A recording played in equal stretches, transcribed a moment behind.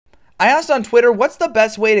I asked on Twitter, what's the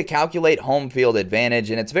best way to calculate home field advantage?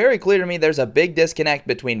 And it's very clear to me there's a big disconnect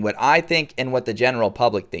between what I think and what the general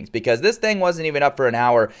public thinks, because this thing wasn't even up for an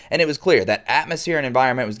hour and it was clear that atmosphere and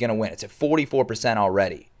environment was going to win. It's at 44%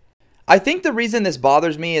 already. I think the reason this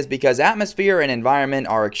bothers me is because atmosphere and environment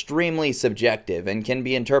are extremely subjective and can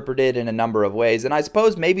be interpreted in a number of ways. And I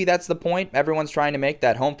suppose maybe that's the point everyone's trying to make,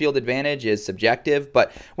 that home field advantage is subjective.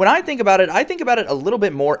 But when I think about it a little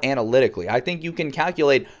bit more analytically. I think you can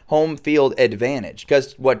calculate home field advantage,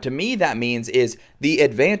 because what to me that means is the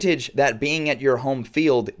advantage that being at your home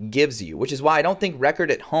field gives you, which is why I don't think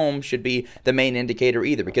record at home should be the main indicator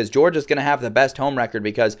either, because Georgia's going to have the best home record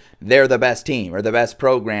because they're the best team or the best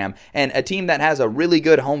program. And a team that has a really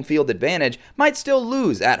good home field advantage might still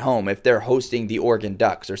lose at home if they're hosting the Oregon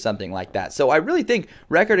Ducks or something like that. So I really think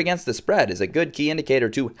record against the spread is a good key indicator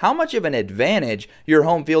to how much of an advantage your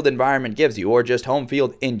home field environment gives you, or just home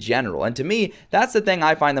field in general. And to me, that's the thing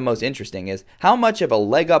I find the most interesting, is how much of a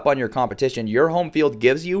leg up on your competition your home field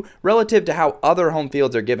gives you relative to how other home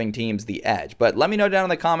fields are giving teams the edge. But let me know down in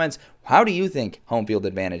the comments, how do you think home field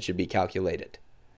advantage should be calculated?